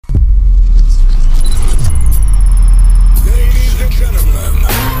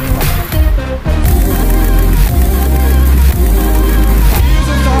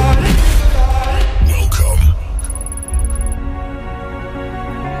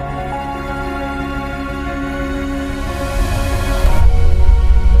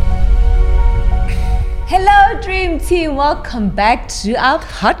team, welcome back to our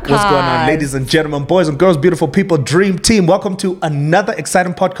podcast. What's going on, ladies and gentlemen, boys and girls, beautiful people, dream team? Welcome to another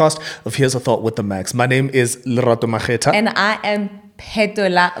exciting podcast of Here's a Thought with the Max. My name is Lerato Mageta. And I am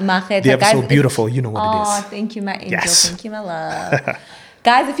Phetola Mageta. The episode beautiful, you know what it is. Oh, thank you, my angel. Yes. Thank you, my love.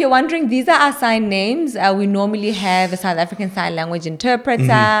 Guys, if you're wondering, these are our sign names. We normally have a South African Sign Language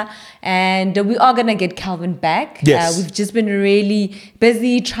interpreter, and we are going to get Calvin back. Yes. We've just been really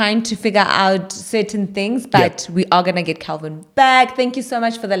busy trying to figure out certain things, but we are going to get Calvin back. Thank you so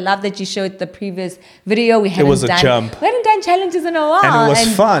much for the love that you showed the previous video. We hadn't was a jump. We hadn't done challenges in a while. And it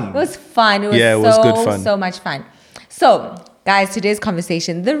was fun. It was fun. It was Yeah, it was good fun. so much fun. So, guys, today's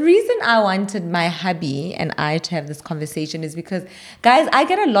conversation, the reason I wanted my hubby and I to have this conversation is because, guys, I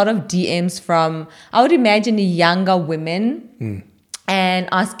get a lot of DMs from, I would imagine, younger women and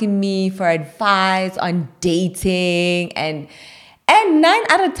asking me for advice on dating. And 9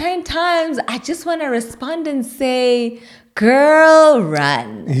 out of 10 times, I just want to respond and say, girl,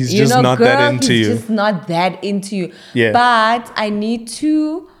 run. He's just not that into you. He's just not that into you. Yeah. But I need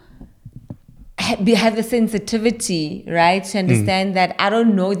to have the sensitivity, right, to understand that I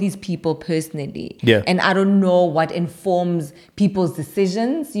don't know these people personally. Yeah. And I don't know what informs people's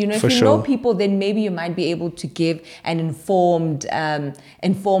decisions. You know, if For you sure. know people, then maybe you might be able to give an informed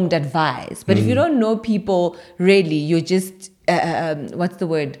advice. But if you don't know people, really, you're just, what's the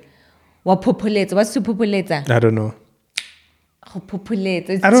word? What's to populate? I don't know.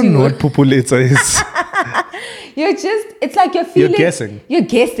 Populate. I don't know what populata is. You're just, it's like you're feeling. You're guessing. You're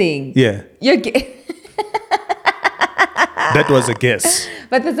guessing. Yeah. That was a guess.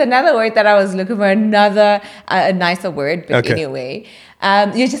 But there's another word that I was looking for, a nicer word. But Okay. anyway,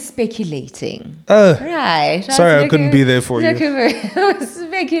 you're just speculating. Sorry, Right. I couldn't be there for you.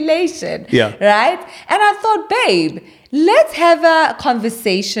 Speculation. Yeah. Right? And I thought, babe, let's have a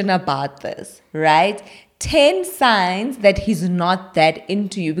conversation about this, right? 10 signs that he's not that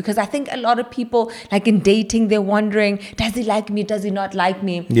into you. Because I think a lot of people, like in dating, they're wondering, does he like me? Does he not like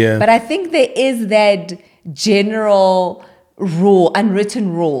me? Yeah. But I think there is that general rule,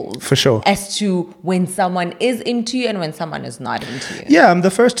 unwritten rules. For sure. As to when someone is into you and when someone is not into you. Yeah, I'm the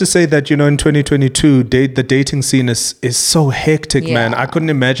first to say that, in 2022, the dating scene is so hectic, man. Yeah. I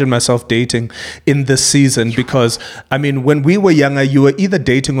couldn't imagine myself dating in this season because, when we were younger, you were either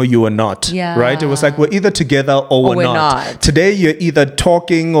dating or you were not, Yeah. right? It was like we're either together or we're not. Today, you're either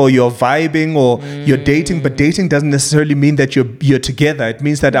talking or you're vibing or you're dating, but dating doesn't necessarily mean that you're together. It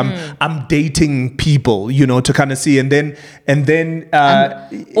means that I'm dating people, to kind of see, and then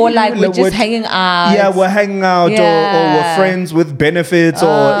or like we're just hanging out. Yeah, we're hanging out, or we're friends with benefits,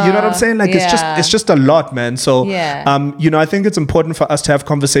 or you know what I'm saying? Like it's just a lot, man. So I think it's important for us to have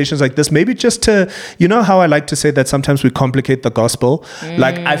conversations like this. Maybe just to, how I like to say that sometimes we complicate the gospel.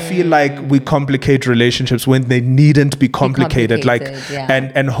 Like I feel like we complicate relationships when they needn't be complicated.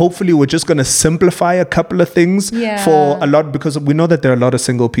 And hopefully we're just gonna simplify a couple of things for a lot, because we know that there are a lot of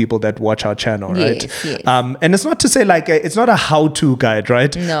single people that watch our channel, right? Yes. And it's not to say like it's not a how-to guide,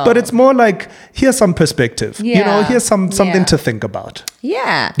 right? No. But it's more like, here's some perspective. Yeah. Here's something to think about.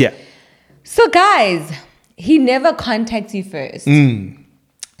 Yeah. Yeah. So guys, he never contacts you first.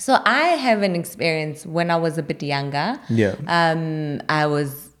 So I have an experience when I was a bit younger. Yeah.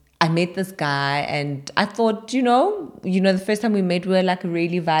 I met this guy and I thought, the first time we met, we were like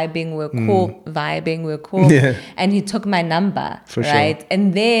really vibing, we were cool. Yeah. And he took my number, For right? sure.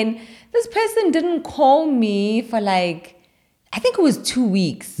 And then this person didn't call me for like, I think it was 2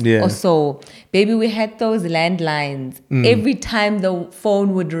 weeks or so. Baby, we had those landlines. Every time the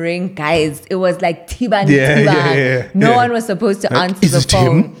phone would ring, guys, it was like Tiban. No one was supposed to answer the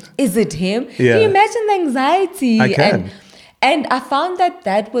phone. Is it him? Yeah. Can you imagine the anxiety? I can. And I found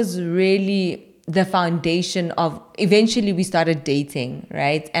that was really the foundation of, eventually we started dating,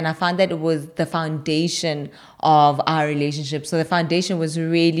 right? And I found that it was the foundation of our relationship. So the foundation was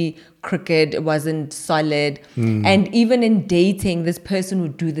really crooked. It wasn't solid. And even in dating, this person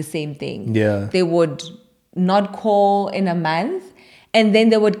would do the same thing. Yeah. They would not call in a month. And then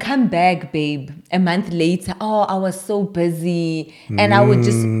they would come back, babe, a month later. Oh, I was so busy. And I would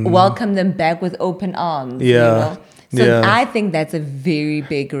just welcome them back with open arms. Yeah. So I think that's a very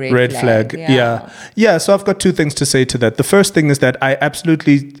big red flag. Yeah. So I've got two things to say to that. The first thing is that I'm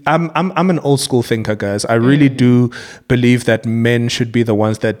an old school thinker, guys. I really do believe that men should be the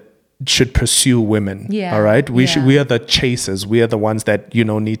ones that should pursue women. Yeah. All right. We are the chasers. We are the ones that,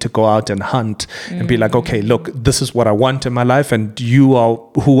 need to go out and hunt and be like, okay, look, this is what I want in my life, and you are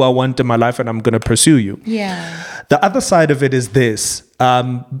who I want in my life, and I'm going to pursue you. Yeah. The other side of it is this.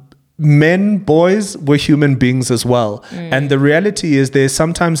 men, boys, we're human beings as well. And the reality is there's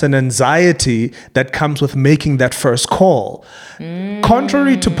sometimes an anxiety that comes with making that first call.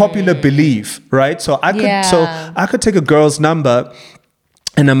 Contrary to popular belief, right? So I could take a girl's number,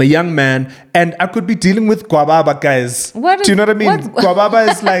 and I'm a young man, and I could be dealing with guababa, guys. Do you know what I mean? Guababa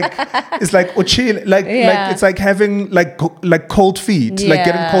is like, it's like uchil, like it's like having like cold feet, like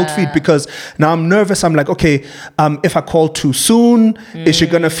getting cold feet, because now I'm nervous. I'm like, okay, if I call too soon, is she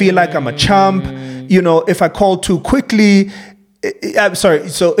gonna feel like I'm a chump? You know, if I call too quickly, I'm sorry.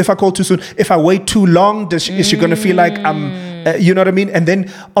 So if I call too soon, if I wait too long, is she gonna feel like I'm? You know what I mean? And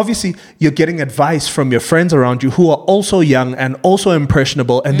then obviously you're getting advice from your friends around you who are also young and also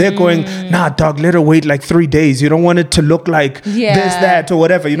impressionable, and they're going, nah, dog, let her wait like 3 days. You don't want it to look like this, that, or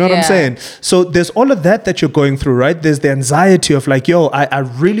whatever. You know what I'm saying? So there's all of that you're going through, right? There's the anxiety of like, yo, I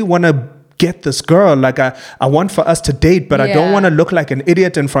really want to get this girl, like I want for us to date, but I don't want to look like an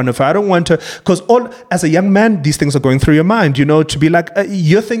idiot in front of her. I don't want to, because as a young man, these things are going through your mind, you know, to be like,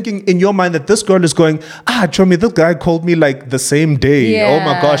 you're thinking in your mind that this girl is going, Chomi, this guy called me like the same day. Oh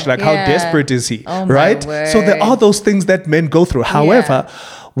my gosh, like how desperate is he, right? So there are those things that men go through. However,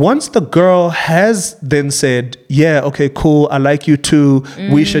 once the girl has then said, yeah, okay, cool, I like you too,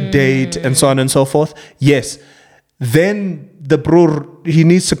 we should date, and so on and so forth, yes, then the bror, he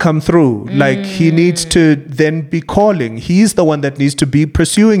needs to come through. Like, he needs to then be calling. He's the one that needs to be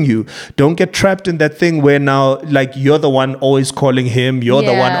pursuing you. Don't get trapped in that thing where now, like, you're the one always calling him. You're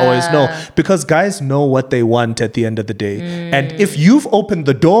the one always, no. Because guys know what they want at the end of the day. And if you've opened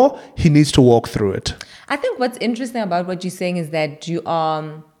the door, he needs to walk through it. I think what's interesting about what you're saying is that you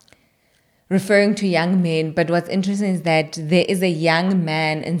are referring to young men, but what's interesting is that there is a young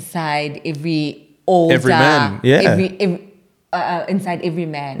man inside every man, inside every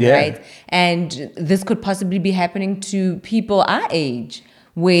man, right? And this could possibly be happening to people our age,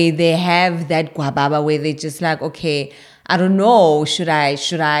 where they have that guababa, where they're just like, okay, I don't know, should I,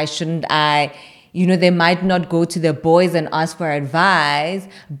 shouldn't I? You know, they might not go to their boys and ask for advice,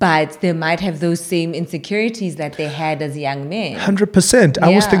 but they might have those same insecurities that they had as young men. 100%.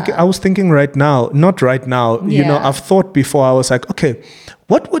 I was thinking right now, not right now, you know, I've thought before, I was like, okay,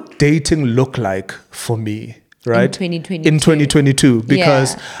 what would dating look like for me? Right? In 2022.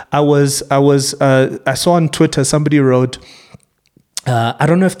 Because I saw on Twitter, somebody wrote, I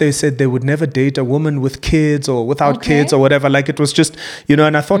don't know if they said they would never date a woman with kids or without kids or whatever. Like, it was just, you know,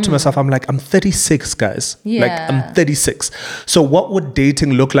 and I thought to myself, I'm 36, guys. Like, I'm 36. So what would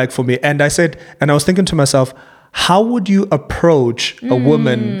dating look like for me? And I was thinking to myself, how would you approach a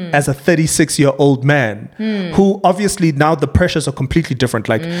woman as a 36-year-old man who obviously now the pressures are completely different?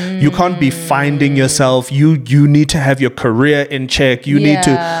 Like, you can't be finding yourself. You need to have your career in check. You need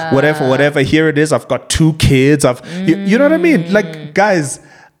to whatever. Here it is. I've got 2 kids. You know what I mean? Like, guys,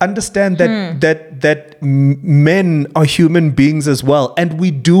 understand that men are human beings as well, and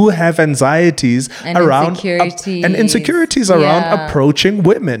we do have anxieties and insecurities around approaching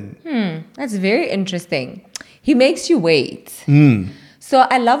women. That's very interesting. He makes you wait. So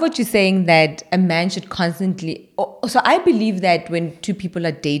I love what you're saying, that a man should constantly... So I believe that when 2 people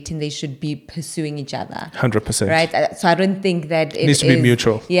are dating, they should be pursuing each other. 100%. Right? So I don't think that it needs to be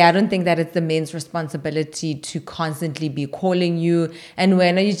mutual. Yeah, I don't think that it's the man's responsibility to constantly be calling you. And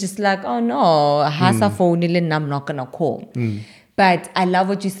when are you just like, oh no, hasa phone, I'm not going to call. But I love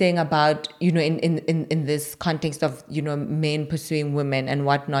what you're saying about, you know, in this context of, you know, men pursuing women and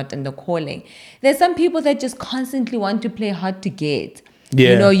whatnot and the calling. There's some people that just constantly want to play hard to get.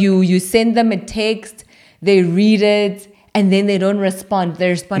 You know, you send them a text, they read it, and then they don't respond. They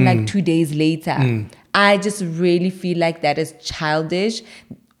respond like 2 days later. I just really feel like that is childish.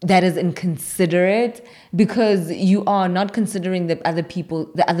 That is inconsiderate, because you are not considering the other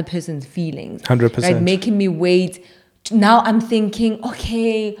person's feelings. 100%. Right? Making me wait. Now I'm thinking,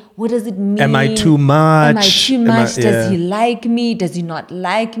 okay, what does it mean? Am I too much? Does he like me? Does he not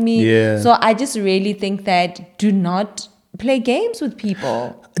like me? So I just really think that do not play games with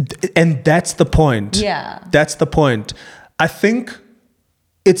people. And that's the point. That's the point. I think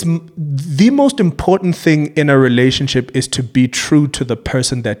it's the most important thing in a relationship is to be true to the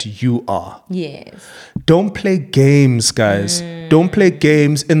person that you are. Yes. Don't play games, guys. Don't play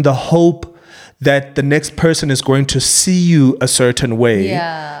games in the hope that the next person is going to see you a certain way.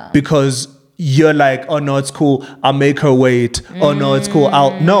 Because you're like, oh no, it's cool, I'll make her wait. Oh no, it's cool,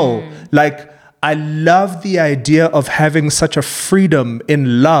 no. Like, I love the idea of having such a freedom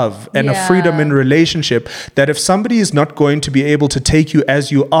in love and a freedom in relationship that if somebody is not going to be able to take you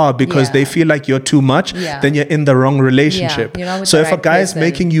as you are because they feel like you're too much, then you're in the wrong relationship. So if a guy is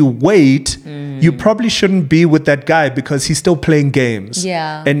making you wait, you probably shouldn't be with that guy because he's still playing games.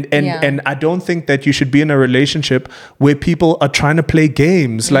 And I don't think that you should be in a relationship where people are trying to play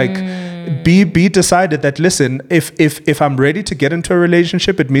games. Like be decided that, listen, if I'm ready to get into a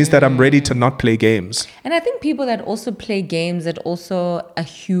relationship, it means that I'm ready to not play games. And I think people that also play games, that also a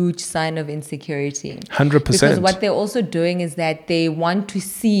huge sign of insecurity. 100%. Because what they're also doing is that they want to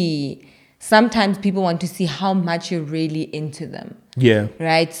see, sometimes people want to see how much you're really into them. Yeah.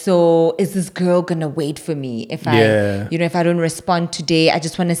 Right. So is this girl gonna wait for me if if I don't respond today? I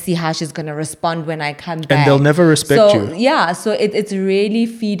just want to see how she's gonna respond when I come back. And they'll never respect you. Yeah. So it's really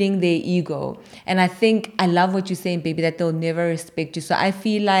feeding their ego. And I think I love what you're saying, baby, that they'll never respect you. So I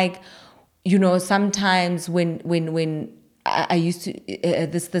feel like, sometimes when I used to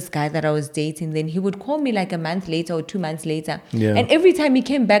this guy that I was dating, then he would call me like a month later or 2 months later, and every time he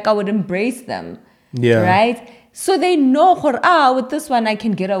came back, I would embrace them. Right. So they know, with this one, I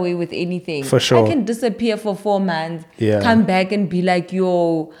can get away with anything. For sure. I can disappear for 4 months, come back and be like,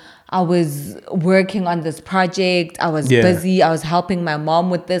 yo, I was working on this project. I was busy. I was helping my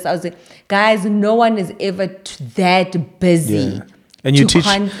mom with this. I was like, guys, no one is ever that busy. Yeah. And you teach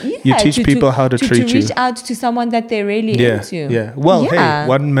people how to treat you. To reach out to someone that they're really into. Yeah. Well, hey,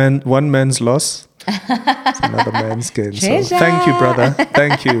 one man's loss. It's another man's gain. So thank you, brother.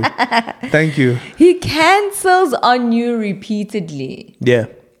 Thank you. He cancels on you repeatedly. Yeah.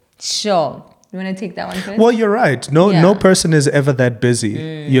 Sure. You want to take that one first? Well, you're right. No person is ever that busy,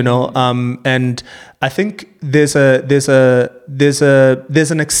 and I think there's an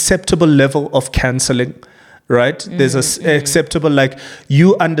acceptable level of canceling. Right? There's a acceptable, like,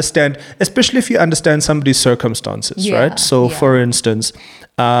 you understand, especially if you understand somebody's circumstances, right? So for instance,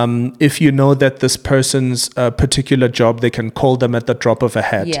 if you know that this person's particular job, they can call them at the drop of a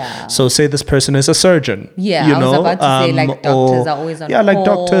hat. So say this person is a surgeon. I was about to say, like, doctors are always on call. Like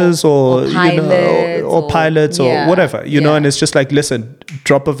doctors or pilots, or pilots or whatever, and it's just like, listen,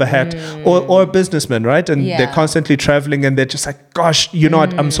 drop of a hat, or a businessman, right? And they're constantly traveling and they're just like, gosh, you know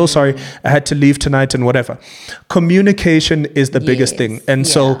what? I'm so sorry. I had to leave tonight and whatever. Communication is the biggest thing. And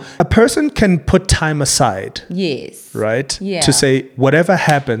so a person can put time aside. Right? To say, whatever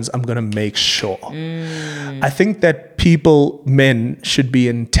happens, I'm going to make sure. I think that men should be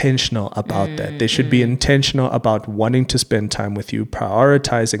intentional about that. They should be intentional about wanting to spend time with you,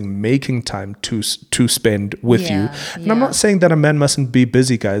 prioritizing making time to spend with you. And I'm not saying that a man mustn't be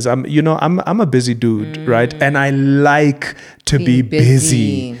busy, guys. I'm a busy dude, right? And I like to be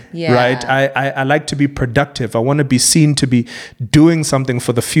busy. Right? I like to be productive. I want to be seen to be doing something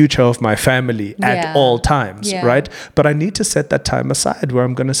for the future of my family at all times, right? But I need to set that time aside where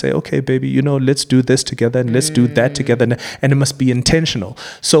I'm going to say, okay, baby, let's do this together and let's do that together. And it must be intentional.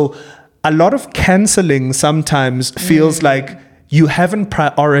 So a lot of canceling sometimes feels like you haven't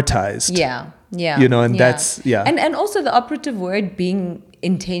prioritized. That's, And also the operative word being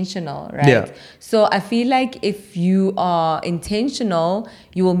intentional, right? So I feel like if you are intentional,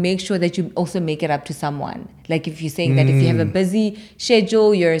 you will make sure that you also make it up to someone. Like if you're saying that if you have a busy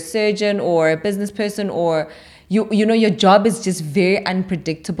schedule, you're a surgeon or a business person, or your job is just very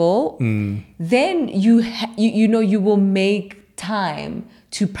unpredictable, then you will make time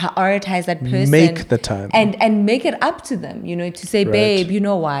to prioritize that person. Make the time. And make it up to them, to say, babe, you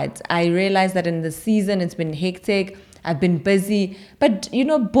know what? I realize that in the season it's been hectic. I've been busy. But,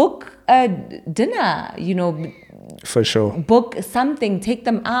 book a dinner, For sure. Book something, take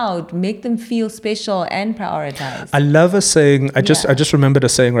them out, make them feel special and prioritize. I love a saying. I just remembered a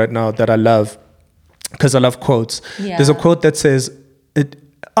saying right now that I love, because I love quotes. There's a quote that says,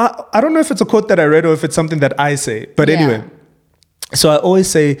 I don't know if it's a quote that I read or if it's something that I say, but anyway. So I always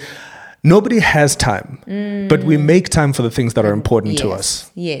say, nobody has time, but we make time for the things that are important to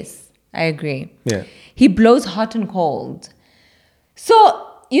us. Yes, I agree. Yeah. He blows hot and cold. So,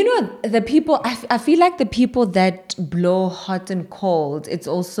 the people, I feel like the people that blow hot and cold, it's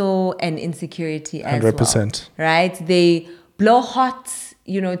also an insecurity as 100%. Well, right? They blow hot,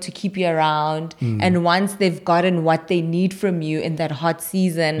 to keep you around. And once they've gotten what they need from you in that hot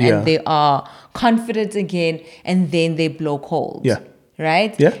season and they are confident again, and then they blow cold.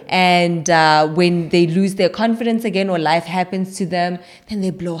 Right? Yeah. And when they lose their confidence again or life happens to them, then they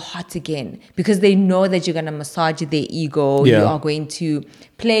blow hot again because they know that you're going to massage their ego. You are going to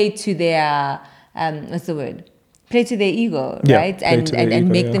play to their, what's the word? play to their ego, Yeah, right? play And to their and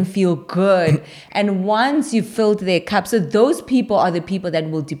ego, make yeah. them feel good. And once you filled their cup, so those people are the people that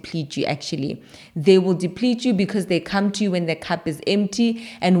will deplete you actually. They will deplete you because they come to you when their cup is empty,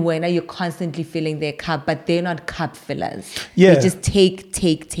 and when you're constantly filling their cup, but they're not cup fillers. Yeah. They just take.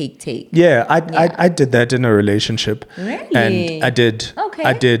 Yeah, I did that in a relationship. Really? And I did. Okay.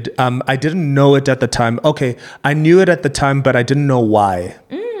 I did. I didn't know it at the time. Okay, I knew it at the time, but I didn't know why.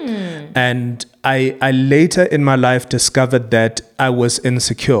 And I later in my life discovered that I was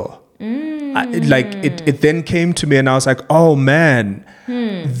insecure. It then came to me, and I was like, oh man,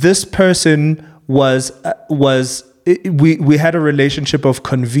 this person we had a relationship of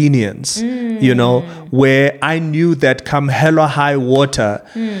convenience, where I knew that come hell or high water,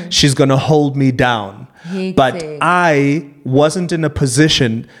 she's gonna hold me down. But I wasn't in a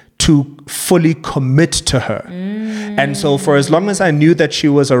position to fully commit to her. And so for as long as I knew that she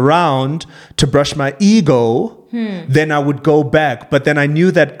was around to brush my ego, then I would go back. But then I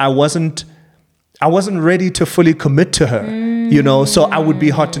knew that I wasn't ready to fully commit to her, so I would be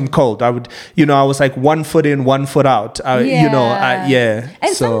hot and cold. I would, I was like 1 foot in, 1 foot out,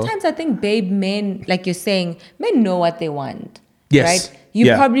 And sometimes I think, babe, men, like you're saying, men know what they want. Yes. Right?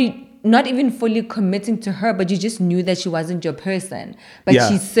 You probably not even fully committing to her, but you just knew that she wasn't your person. But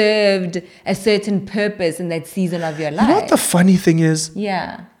she served a certain purpose in that season of your life. You know what the funny thing is?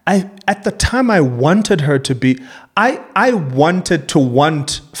 Yeah. At the time I wanted her to be, I wanted to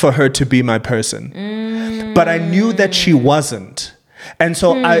want for her to be my person. But I knew that she wasn't. And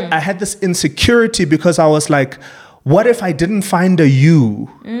so I had this insecurity because I was like, what if I didn't find a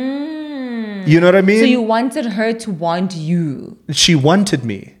you? You know what I mean? So you wanted her to want you. She wanted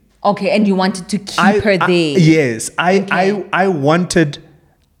me. Okay, and you wanted to keep her there. Yes. I wanted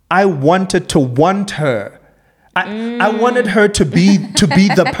to want her. I wanted her to be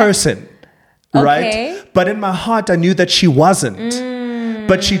the person. Right? Okay. But in my heart I knew that she wasn't.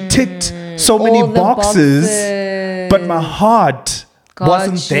 But she ticked so many boxes, but my heart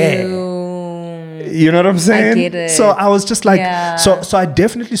wasn't there. You know what I'm saying? I get it. So I was just like, so I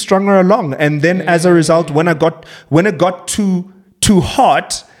definitely strung her along. And then as a result, when it got too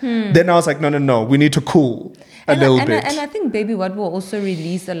hot, then I was like, no, we need to cool a little bit. And I think, baby, what will also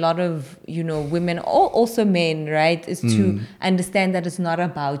release a lot of, women or also men, right, is to understand that it's not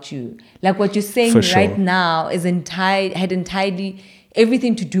about you. Like what you're saying right now had entirely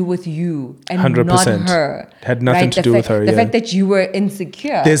everything to do with you and 100%. not her. Had nothing to do with her, The fact that you were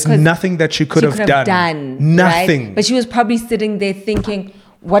insecure. There's nothing that she could have done. Nothing. Right? But she was probably sitting there thinking,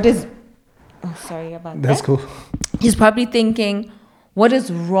 what is... Oh, sorry about that. That's cool. He's probably thinking, what is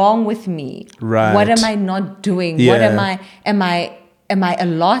wrong with me? Right. What am I not doing? Yeah. What am I a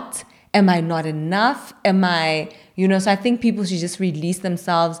lot? Am I not enough? Am I, so I think people should just release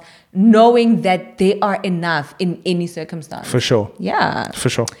themselves knowing that they are enough in any circumstance. For sure. Yeah. For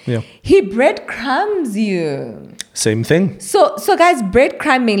sure. Yeah. He breadcrumbs you. Same thing. So guys,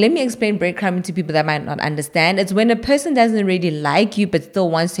 breadcrumbing, let me explain breadcrumbing to people that might not understand. It's when a person doesn't really like you but still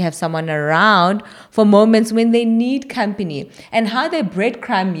wants to have someone around for moments when they need company. And how they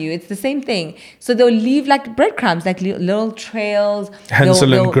breadcrumb you, it's the same thing. So they'll leave like breadcrumbs, like little trails.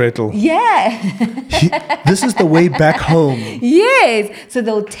 Hansel and Gretel. Yeah. This is the way back home. Yes. So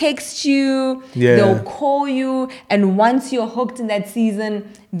they'll text you, Yeah. they'll call you, and once you're hooked in that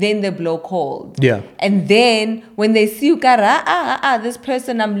season, then they blow cold. Yeah. And then when they see you, this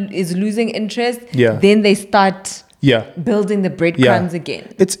person is losing interest, Yeah. then they start Yeah. building the breadcrumbs again.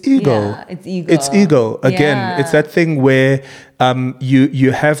 It's ego. Yeah, it's ego. It's ego. Again, Yeah. it's that thing where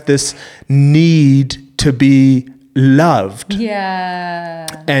you have this need to be loved. Yeah.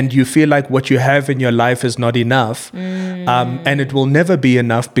 And you feel like what you have in your life is not enough. And it will never be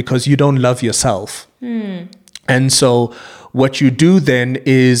enough because you don't love yourself. And so what you do then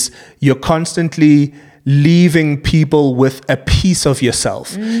is you're constantly leaving people with a piece of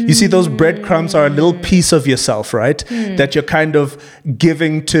yourself. You see, those breadcrumbs are a little piece of yourself, right? That you're kind of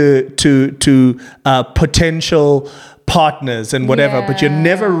giving to potential partners and whatever, but you're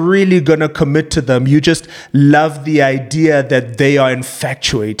never really gonna commit to them. You just love the idea that they are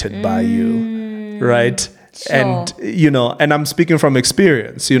infatuated by you, right? Sure. And and I'm speaking from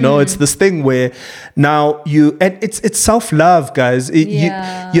experience. It's this thing where now and it's self-love, guys.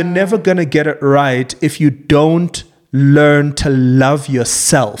 You're never gonna get it right if you don't learn to love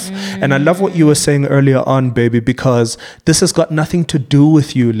yourself. And I love what you were saying earlier on, baby, because this has got nothing to do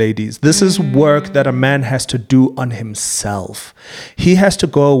with you, ladies. This is work that a man has to do on himself. He has to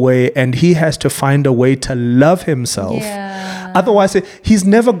go away and he has to find a way to love himself. Otherwise, he's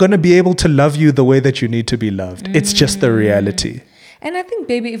never going to be able to love you the way that you need to be loved. It's just the reality. And I think,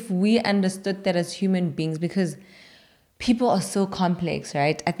 baby, if we understood that as human beings, because people are so complex,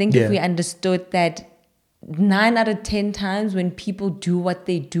 right? I think if we understood that 9 out of 10 times when people do what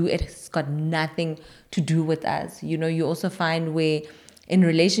they do, it's got nothing to do with us. You know, you also find where in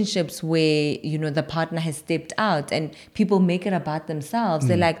relationships where, you know, the partner has stepped out and people make it about themselves.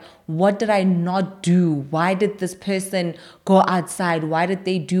 They're like, what did I not do? Why did this person go outside? Why did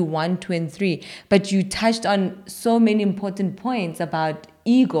they do 1, 2, and 3? But you touched on so many important points about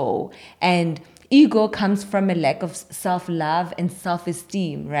ego, and ego comes from a lack of self-love and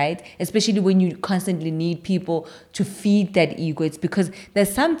self-esteem, right? Especially when you constantly need people to feed that ego. It's because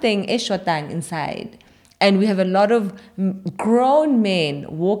there's something eshotang inside. And we have a lot of grown men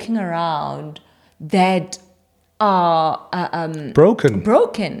walking around that are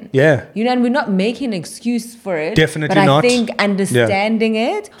broken. Yeah. You know, and we're not making an excuse for it. Definitely not. But I think understanding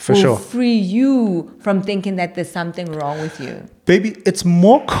it will free you from thinking that there's something wrong with you. Baby, it's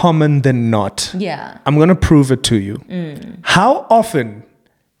more common than not. Yeah. I'm going to prove it to you. How often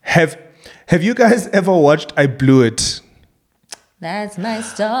have you guys ever watched I Blew It? That's my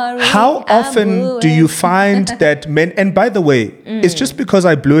story. How often do you find that men, and by the way, it's just because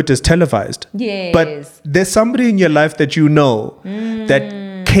I Blew It is televised. Yes. But there's somebody in your life that you know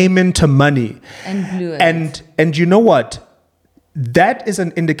that came into money. And blew it. And you know what? That is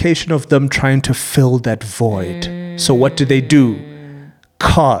an indication of them trying to fill that void. So what do?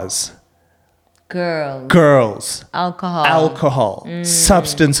 Cars. Girls. Alcohol.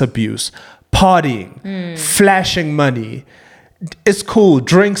 Substance abuse. Partying. Flashing money. It's cool.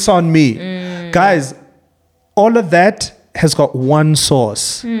 Drinks on me. Guys, all of that has got one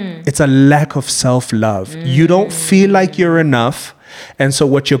source. It's a lack of self-love. You don't feel like you're enough. And so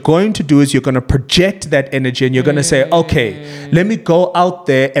what you're going to do is you're going to project that energy and you're going to say, okay, let me go out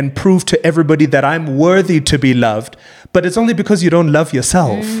there and prove to everybody that I'm worthy to be loved. But it's only because you don't love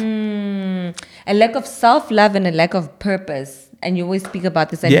yourself. A lack of self-love and a lack of purpose. And you always speak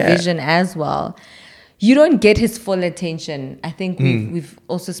about this and vision as well. You don't get his full attention. I think we've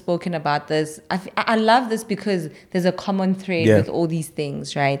also spoken about this. I love this because there's a common thread with all these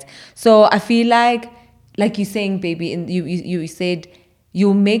things, right? So I feel like you're saying, baby, you said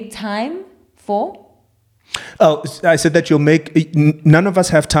you'll make time for. Oh, I said that none of us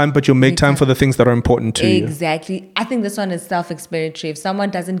have time, but you'll make time for the things that are important to you. Exactly. I think this one is self-explanatory. If someone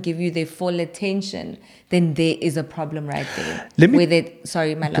doesn't give you their full attention, then there is a problem right there.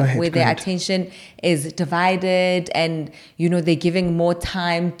 Where their attention is divided and, you know, they're giving more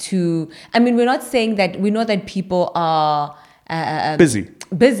time to, I mean, we're not saying that, we know that people are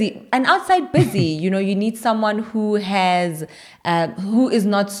busy and outside busy. You know, you need someone who has who is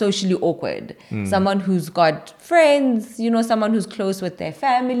not socially awkward, someone who's got friends, you know, someone who's close with their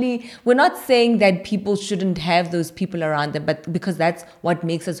family. We're not saying that people shouldn't have those people around them, but because that's what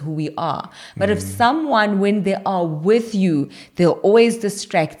makes us who we are. But if someone, when they are with you, they're always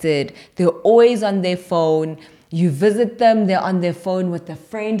distracted, they're always on their phone, you visit them, they're on their phone with a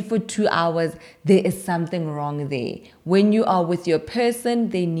friend for 2 hours, there is something wrong there. When you are with your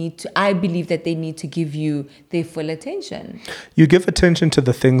person, I believe that they need to give you their full attention. You give attention to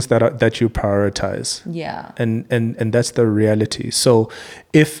the things that you prioritize. Yeah. And that's the reality. So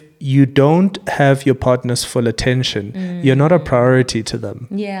if you don't have your partner's full attention, you're not a priority to them.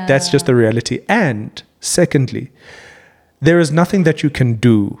 Yeah. That's just the reality. And secondly, there is nothing that you can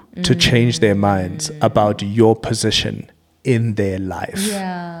do to change their minds about your position in their life.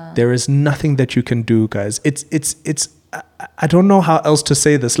 Yeah. There is nothing that you can do, guys. It's I don't know how else to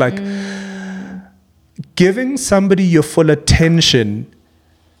say this. Like giving somebody your full attention,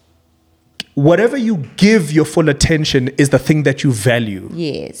 whatever you give your full attention is the thing that you value.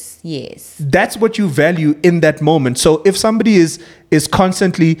 Yes. That's what you value in that moment. So if somebody is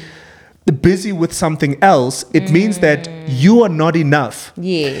constantly busy with something else, it means that you are not enough.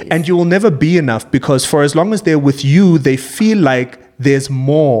 Yes. And you will never be enough, because for as long as they're with you, they feel like there's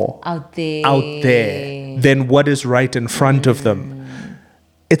more out there than what is right in front of them.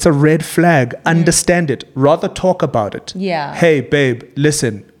 It's a red flag. Understand it. Rather talk about it. Yeah. Hey, babe,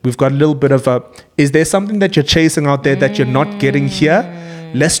 listen, we've got a little bit of is there something that you're chasing out there that you're not getting here?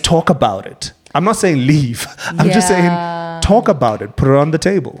 Let's talk about it. I'm not saying leave. I'm just saying talk about it. Put it on the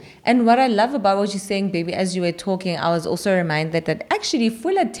table. And what I love about what you're saying, baby, as you were talking, I was also reminded that actually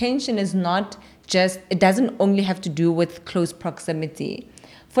full attention is not just, it doesn't only have to do with close proximity.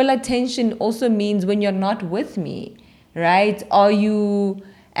 Full attention also means when you're not with me, right? Are you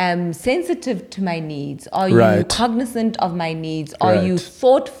sensitive to my needs? Are you cognizant of my needs? Are you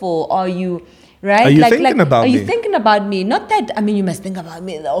thoughtful? Are you... Right? Are you thinking about me? Are you thinking about me? Not that, I mean, you must think about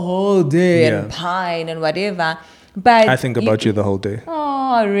me the whole day and pine and whatever. But I think about you the whole day.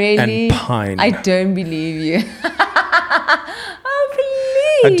 Oh, really? And pine. I don't believe you. Oh,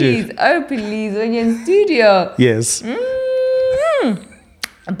 please. I do. Oh, please. When you're in studio. Yes.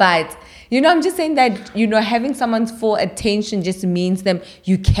 But, I'm just saying that, having someone's full attention just means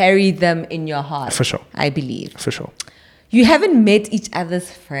you carry them in your heart. For sure. I believe. For sure. You haven't met each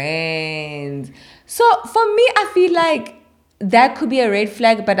other's friends. So for me, I feel like that could be a red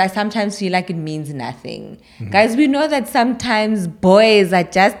flag, but I sometimes feel like it means nothing. Mm-hmm. Guys, we know that sometimes boys are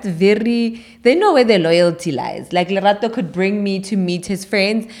just they know where their loyalty lies. Like Lerato could bring me to meet his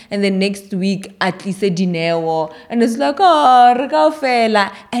friends, and then next week at least a dinner, and it's like, oh, Rika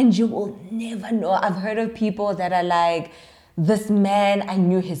fela. And you will never know. I've heard of people that are like, this man, I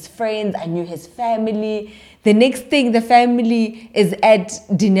knew his friends, I knew his family. The next thing, the family is at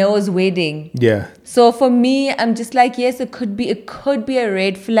Dineo's wedding. Yeah. So for me, I'm just like, yes, it could be a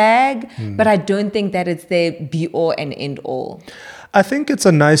red flag, but I don't think that it's the be all and end all. I think it's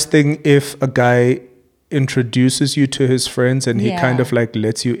a nice thing if a guy introduces you to his friends and he kind of like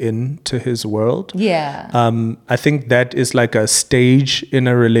lets you into his world. Yeah. I think that is like a stage in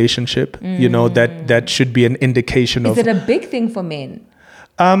a relationship, that should be an indication of. Is it a big thing for men?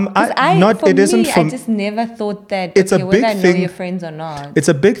 It isn't for I just never thought that. It's a big whether I know thing. your friends or not. It's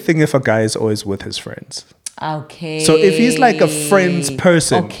a big thing if a guy is always with his friends. Okay. So if he's like a friends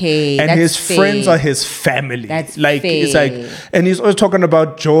person, and his friends are his family, that's like fair. It's like, and he's always talking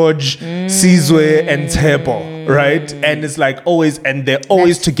about George, Sizwe, and Tebo, right? And it's like always, and they're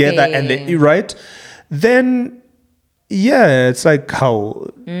always That's together, fair. and they right. Then, yeah, it's like how.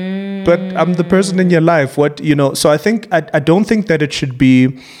 But I'm the person in your life. So I think I don't think that it should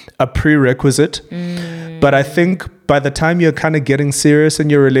be a prerequisite. But I think by the time you're kind of getting serious in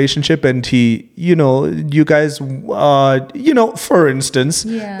your relationship and you guys are, for instance,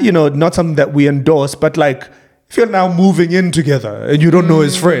 not something that we endorse, but like if you're now moving in together and you don't know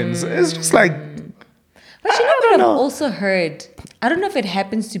his friends, it's just like. But what I've also heard, I don't know if it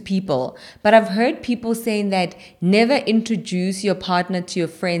happens to people, but I've heard people saying that never introduce your partner to your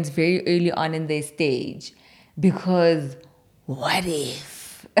friends very early on in their stage because what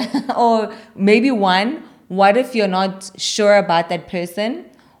if? Or maybe what if you're not sure about that person?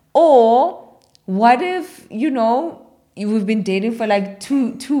 Or what if, we've been dating for like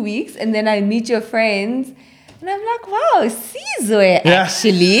two weeks and then I meet your friends and I'm like, wow, Sizwe,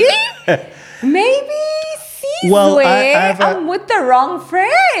 actually. Maybe Sizwe, well, I'm with the wrong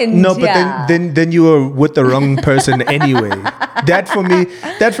friend. No, but then you were with the wrong person anyway. That for me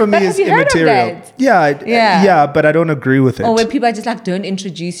is immaterial. Yeah, but I don't agree with it. Or when people are just like, don't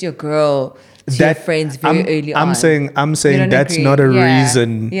introduce your girl to your friends very early on. I'm saying that's not a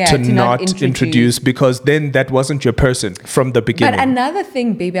reason to not introduce because then that wasn't your person from the beginning. But another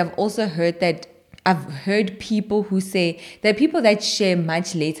thing, baby, I've also heard that I've heard people who say there are people that share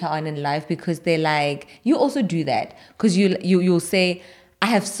much later on in life because they're like, you also do that because you'll say, I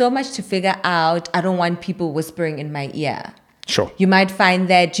have so much to figure out. I don't want people whispering in my ear. Sure. You might find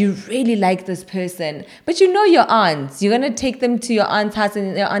that you really like this person, but your aunts. You're going to take them to your aunt's house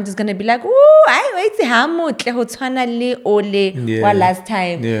and your aunt is going to be like, ooh, I wait last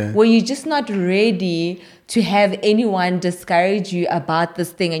time. Yeah. Well, you're just not ready to have anyone discourage you about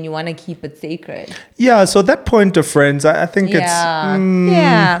this thing and you want to keep it sacred. Yeah, so that point of friends, I think it's...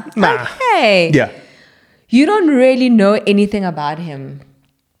 Nah. Okay. Yeah. You don't really know anything about him.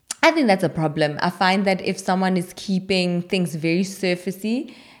 I think that's a problem. I find that if someone is keeping things very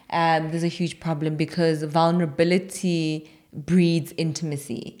surfacey, there's a huge problem because vulnerability breeds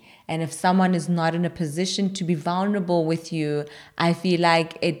intimacy. And if someone is not in a position to be vulnerable with you, I feel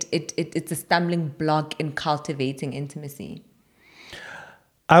like it's a stumbling block in cultivating intimacy.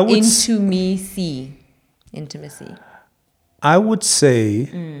 Intimacy. I would say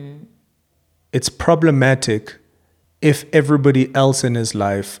it's problematic if everybody else in his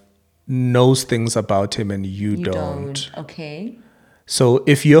life knows things about him and you don't. Okay. So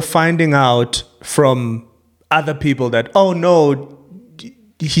if you're finding out from other people that, oh no,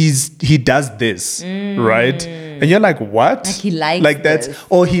 he does this, right? And you're like, what? Like he likes that's this.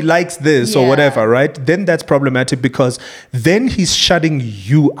 or he likes this or whatever, right? Then that's problematic because then he's shutting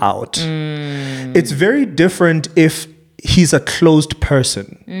you out. It's very different if he's a closed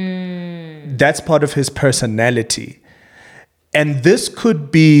person. That's part of his personality. And this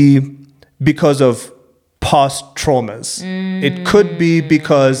could be because of past traumas. It could be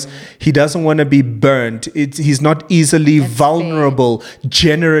because he doesn't want to be burned. He's not easily vulnerable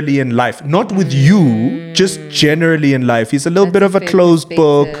generally in life. Not with you, just generally in life. He's a little bit of a closed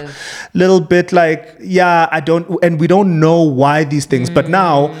book, little bit like, and we don't know why these things. But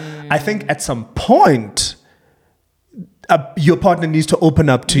now, I think at some point, your partner needs to open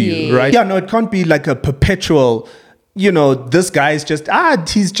up to you, right? Yeah, no, it can't be like a perpetual, this guy is just,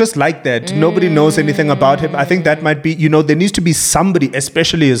 he's just like that. Nobody knows anything about him. I think that might be, there needs to be somebody,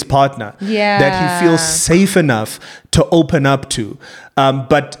 especially his partner, that he feels safe enough to open up to.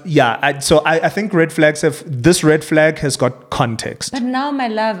 But yeah, I think this red flag has got context. But now, my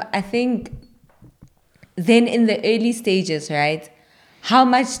love, I think then in the early stages, right? How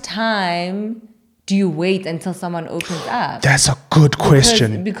much time do you wait until someone opens up? That's a good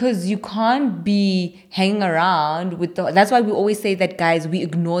question. Because you can't be hanging around with that's why we always say that, guys, we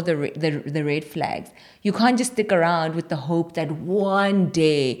ignore the red flags. You can't just stick around with the hope that one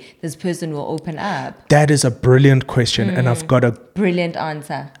day this person will open up. That is a brilliant question, and I've got a brilliant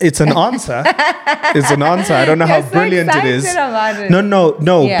answer. It's an answer. It's an answer. I don't know how brilliant it is. About it. No,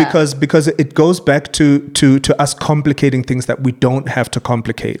 because it goes back to us complicating things that we don't have to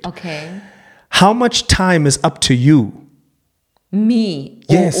complicate. Okay. How much time is up to you? Me?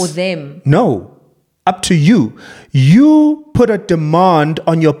 Yes. Or them? No, up to you. You put a demand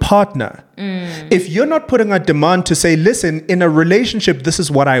on your partner. If you're not putting a demand to say, listen, in a relationship, this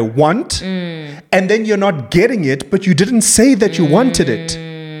is what I want, and then you're not getting it, but you didn't say that you wanted it.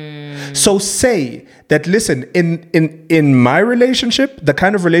 So say that, listen, in my relationship, the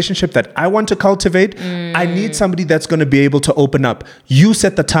kind of relationship that I want to cultivate, I need somebody that's going to be able to open up. You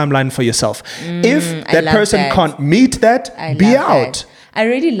set the timeline for yourself. If that person can't meet that, be out. That. I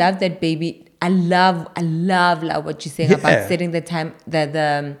really love that, baby. I love what you're saying about setting the time,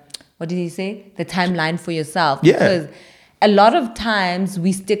 what did he say? The timeline for yourself. Yeah. Because a lot of times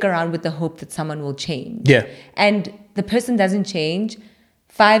we stick around with the hope that someone will change. Yeah. And the person doesn't change.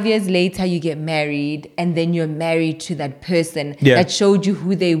 5 years later, you get married, and then you're married to that person that showed you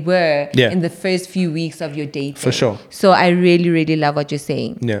who they were in the first few weeks of your dating. For sure. So I really, really love what you're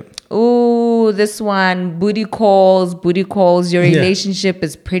saying. Yeah. Oh, this one, booty calls. Your relationship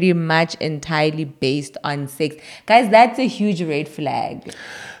is pretty much entirely based on sex. Guys, that's a huge red flag.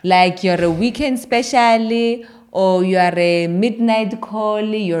 Like, you're a weekend special, or you are a midnight call,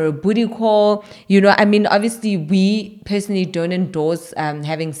 you're a booty call. Obviously, we personally don't endorse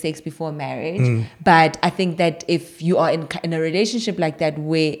having sex before marriage. But I think that if you are in a relationship like that,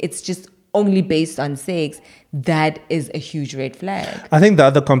 where it's just only based on sex, that is a huge red flag. I think the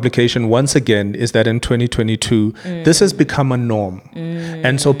other complication, once again, is that in 2022, this has become a norm.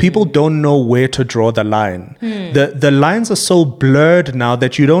 And so people don't know where to draw the line. The lines are so blurred now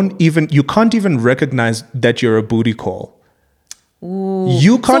that you can't even recognize that you're a booty call. Ooh.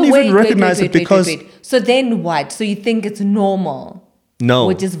 You can't recognize it because... Wait. So then what? So you think it's normal? No.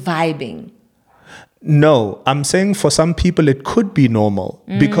 We're just vibing? No, I'm saying for some people it could be normal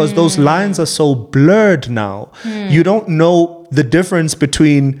because those lines are so blurred now. You don't know the difference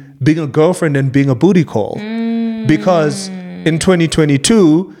between being a girlfriend and being a booty call. Because in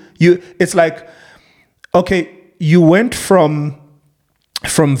 2022, it's like, okay, you went from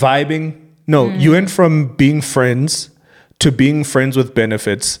vibing. No, you went from being friends to being friends with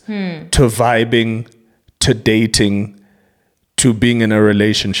benefits to vibing to dating to being in a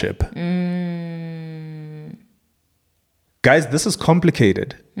relationship. Guys, this is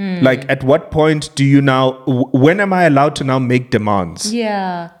complicated. Like, at what point do you when am I allowed to now make demands?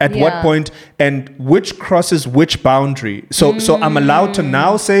 Yeah. At what point, and which crosses which boundary? So I'm allowed to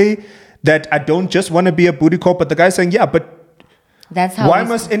now say that I don't just want to be a booty call, but the guy's saying, yeah, but that's how why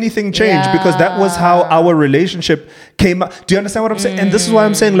must anything change? Yeah. Because that was how our relationship came up. Do you understand what I'm saying? And this is why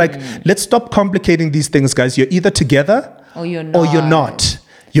I'm saying, like, let's stop complicating these things, guys. You're either together or you're not.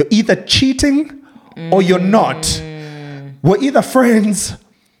 You're either cheating or you're not. We're either friends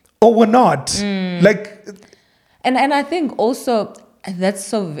or we're not. Like, and I think also that's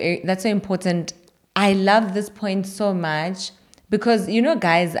so important. I love this point so much because,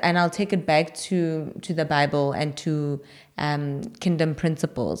 guys, and I'll take it back to the Bible and to kingdom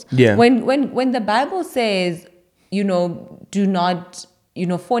principles. Yeah. When the Bible says, do not,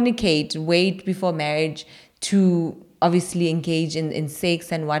 fornicate, wait before marriage to obviously engage in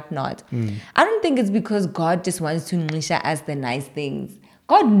sex and whatnot. I don't think it's because God just wants to ngisha us the nice things.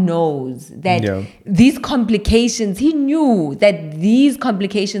 God knows that these complications, he knew that these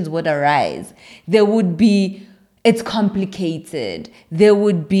complications would arise. It's complicated. There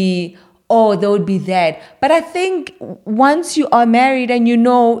would be that. But I think once you are married and you're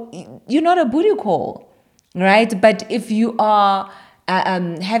not a booty call, right? But if you are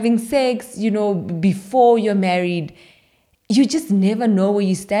having sex, before you're married, you just never know where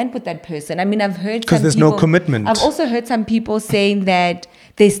you stand with that person. I mean, I've heard because there's no commitment. I've also heard some people saying that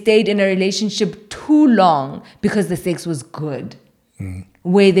they stayed in a relationship too long because the sex was good.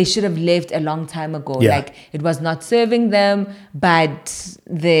 where they should have left a long time ago. Yeah. Like it was not serving them, but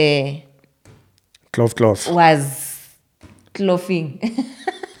the Clove. was clothing.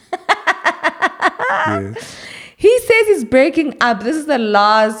 Yes. He says he's breaking up. This is the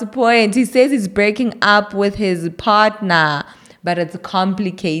last point. He says he's breaking up with his partner, but it's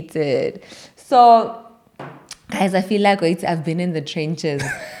complicated. So, guys, I feel like I've been in the trenches.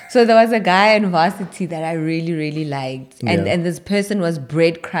 So there was a guy in varsity that I really, really liked. And this person was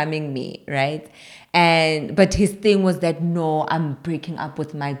breadcrumbing me, right? But his thing was that, no, I'm breaking up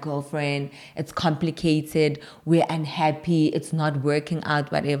with my girlfriend. It's complicated. We're unhappy. It's not working out,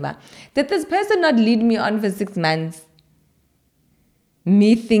 whatever. Did this person not lead me on for 6 months?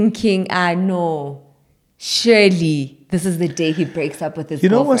 Me thinking, no, surely this is the day he breaks up with his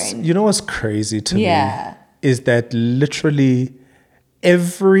girlfriend. You know what's crazy to me? Is that literally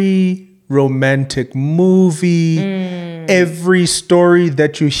every romantic movie, every story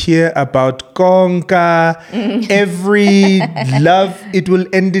that you hear about Konka, every love, it will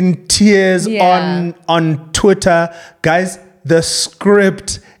end in tears on Twitter. Guys, the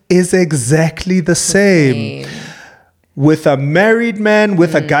script is exactly the same. With a married man,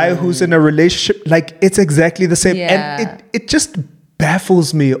 with a guy who's in a relationship, like it's exactly the same. And it just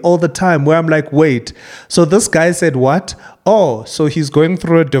baffles me all the time where I'm like, wait, so this guy said what? Oh, so he's going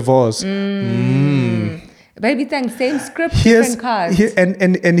through a divorce. Baby, thanks. Same script, different cast.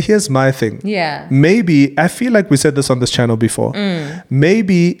 And here's my thing. Yeah. Maybe, I feel like we said this on this channel before.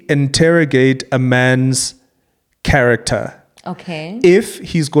 Maybe interrogate a man's character. Okay. If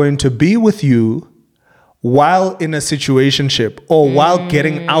he's going to be with you while in a situationship or while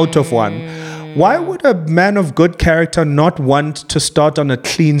getting out of one, why would a man of good character not want to start on a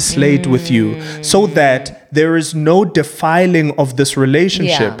clean slate with you so that there is no defiling of this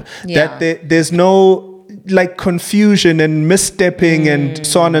relationship, that there's no like confusion and misstepping and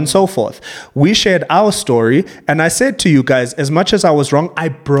so on and so forth? We shared our story and I said to you guys, as much as I was wrong, I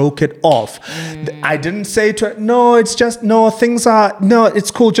broke it off. I didn't say to her, no, it's just, no,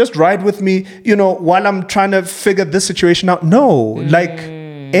 it's cool, just ride with me, while I'm trying to figure this situation out. No,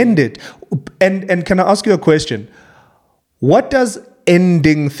 end it. And can I ask you a question? What does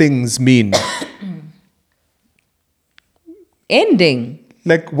ending things mean? Ending?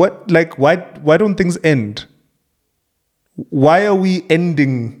 Like what? Like why don't things end? Why are we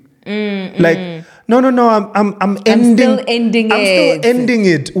ending? Like no. I'm ending. I'm still ending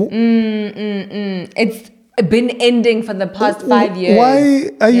it. It's been ending for the past 5 years. Why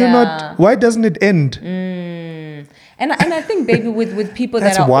are you not? Why doesn't it end? And I think, baby, with people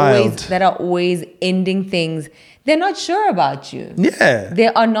that are always ending things, they're not sure about you. Yeah. They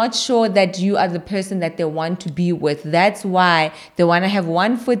are not sure that you are the person that they want to be with. That's why they want to have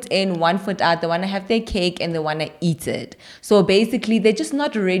 1 foot in, 1 foot out. They want to have their cake and they want to eat it. So basically, they're just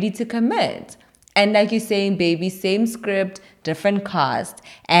not ready to commit. And like you're saying, baby, same script, different cast.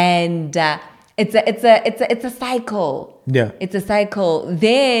 And it's a cycle. Yeah. It's a cycle.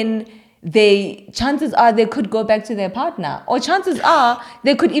 Then chances are they could go back to their partner, or chances are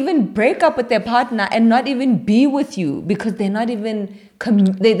they could even break up with their partner and not even be with you because they're not even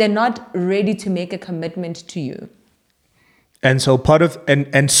they're not ready to make a commitment to you. And so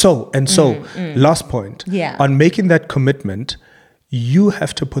last point, on making that commitment, you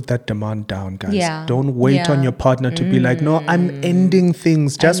have to put that demand down, guys. Don't wait on your partner to be like, no, I'm ending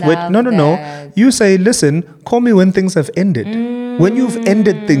things. Just wait. No. You say, listen, call me when things have ended. When you've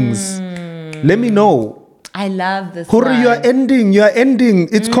ended things, let me know. I love this. Hurry, you're ending.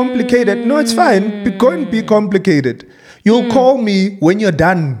 It's complicated. No, it's fine. Go and be complicated. You'll call me when you're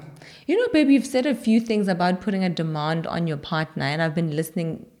done. Baby, you've said a few things about putting a demand on your partner, and I've been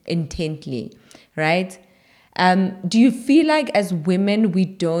listening intently, right? Do you feel like as women, we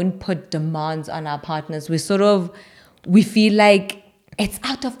don't put demands on our partners? We feel like it's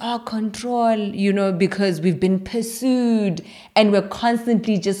out of our control, because we've been pursued and we're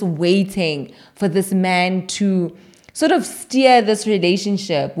constantly just waiting for this man to sort of steer this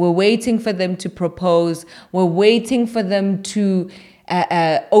relationship. We're waiting for them to propose. We're waiting for them to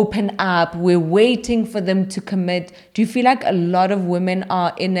open up. We're waiting for them to commit. Do you feel like a lot of women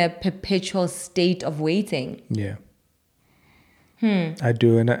are in a perpetual state of waiting? Yeah. I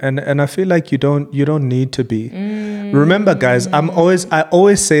do, and I feel like you don't need to be. Remember, guys, I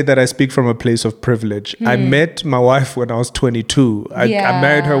always say that I speak from a place of privilege. I met my wife when I was 22. I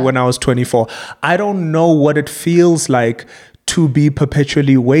married her when I was 24. I don't know what it feels like to be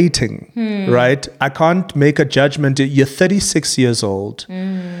perpetually waiting, right? I can't make a judgment. You're 36 years old.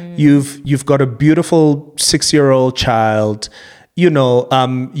 You've got a beautiful 6-year-old child.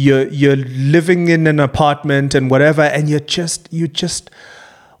 you're living in an apartment and whatever, and you just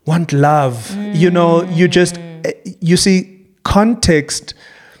want love. You see, context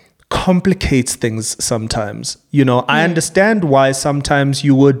complicates things sometimes. I understand why sometimes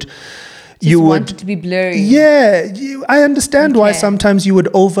you would want it to be blurry. Yeah, I understand why sometimes you would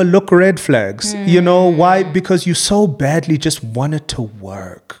overlook red flags. Why? Because you so badly just want it to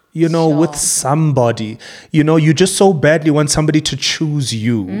work. With somebody. You just so badly want somebody to choose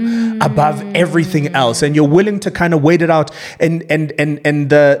you above everything else, and you're willing to kind of wait it out. And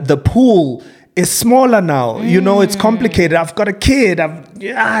the pool is smaller now. It's complicated. I've got a kid.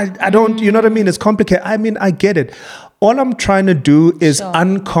 I don't. You know what I mean? It's complicated. I mean, I get it. All I'm trying to do is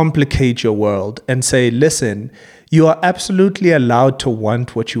uncomplicate your world and say, listen, you are absolutely allowed to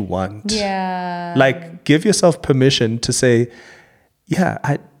want what you want. Yeah. Like, give yourself permission to say,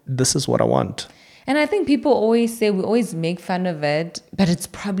 yeah, this is what I want. And I think people always say, we always make fun of it, but it's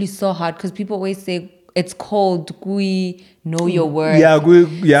probably so hard because people always say it's called Gui, know your worth.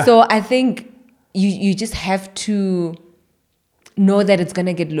 Yeah. So I think you just have to know that it's going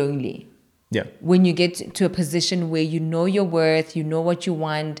to get lonely. Yeah. When you get to a position where you know your worth, you know what you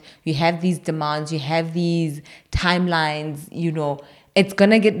want, you have these demands, you have these timelines, it's going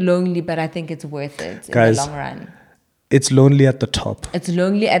to get lonely, but I think it's worth it in the long run. It's lonely at the top. It's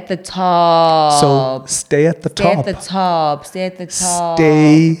lonely at the top. So stay at the top. Stay at the top. Stay at the top.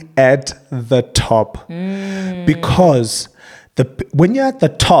 Stay at the top. Because when you're at the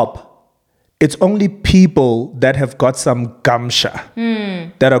top, it's only people that have got some gumsha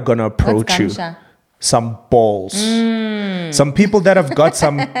that are going to approach you. Some balls. Some people that have got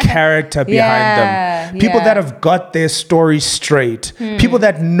some character behind them. People that have got their story straight. People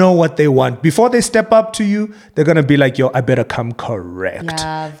that know what they want. Before they step up to you, they're going to be like, yo, I better come correct.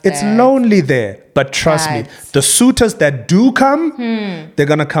 It's lonely there. But trust me, the suitors that do come, they're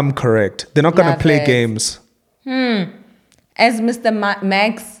going to come correct. They're not going to play games. As Mr.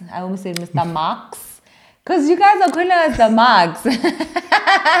 Max, I almost said Mr. Marx, because you guys are calling us the Marx.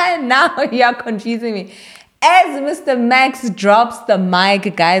 Now you're confusing me. As Mr. Max drops the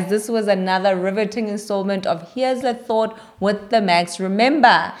mic, guys, this was another riveting installment of Here's a Thought with the Max.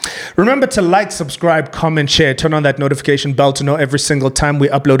 Remember to like, subscribe, comment, share, turn on that notification bell to know every single time we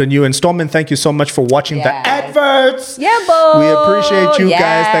upload a new installment. Thank you so much for watching the adverts. Yeah, boy. We appreciate you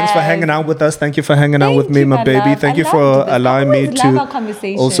guys. Thanks for hanging out with us. Thank you for hanging out with me, my baby. Thank you for allowing me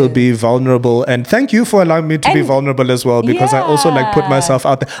to also be vulnerable. And thank you for allowing me to be vulnerable as well, because I also put myself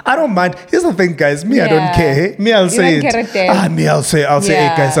out there. I don't mind. Here's the thing, guys. I don't care. Hey? Me, I'll say it. I'll say,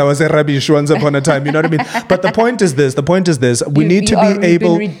 hey guys, I was a rubbish once upon a time. You know what I mean? But the point is this. We need to be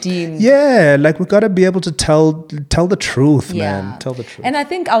able. Yeah, we gotta be able to tell the truth, man. Tell the truth. And I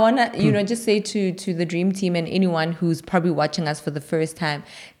think I wanna, just say to the Dream Team and anyone who's probably watching us for the first time,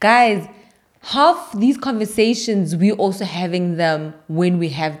 guys, half these conversations we're also having them when we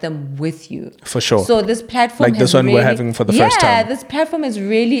have them with you. For sure. So this platform this one we're having for the first time. Yeah, this platform has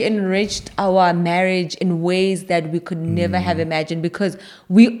really enriched our marriage in ways that we could never have imagined, because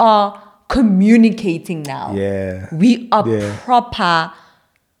we are communicating now. Yeah. We are proper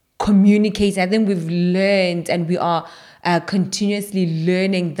communicating. I think we've learned, and we are continuously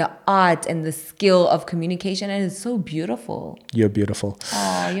learning the art and the skill of communication, and it's so beautiful. You're beautiful.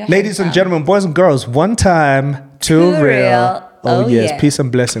 You're ladies and gentlemen, boys and girls, one time, two real. Oh yes, peace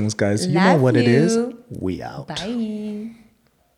and blessings, guys. You know what it is. We out. Bye.